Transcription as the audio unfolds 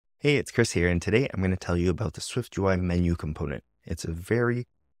Hey, it's Chris here, and today I'm going to tell you about the SwiftUI Menu component. It's a very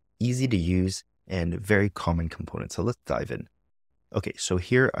easy to use and very common component, so let's dive in. Okay, so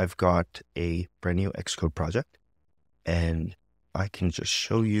here I've got a brand new Xcode project, and I can just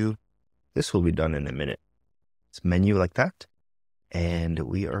show you. This will be done in a minute. It's menu like that, and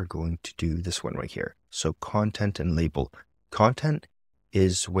we are going to do this one right here. So content and label. Content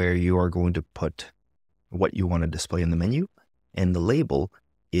is where you are going to put what you want to display in the menu, and the label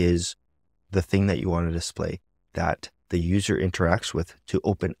is the thing that you want to display that the user interacts with to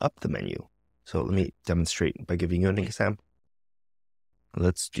open up the menu. So let me demonstrate by giving you an example.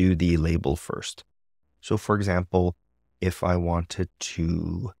 Let's do the label first. So for example, if I wanted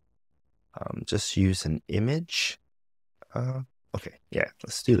to just use an image, okay, yeah,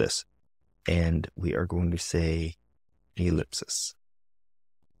 let's do this. And we are going to say ellipsis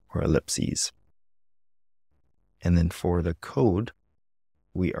or ellipses. And then for the code,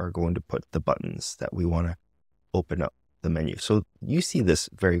 we are going to put the buttons that we want to open up the menu. So you see this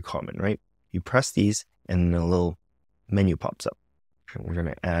very common, right? You press these and a little menu pops up. And we're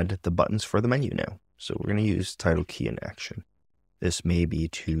going to add the buttons for the menu now. So we're going to use title key in action. This may be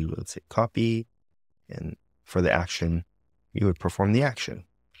to, let's say, copy. And for the action, you would perform the action.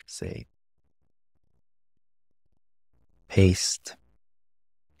 Say, paste,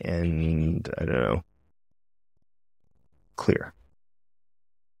 and I don't know, clear.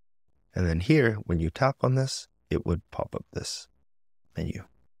 And then here, when you tap on this, it would pop up this menu.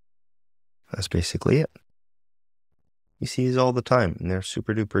 That's basically it. You see these all the time, and they're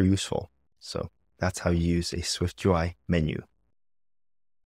super duper useful. So that's how you use a SwiftUI menu.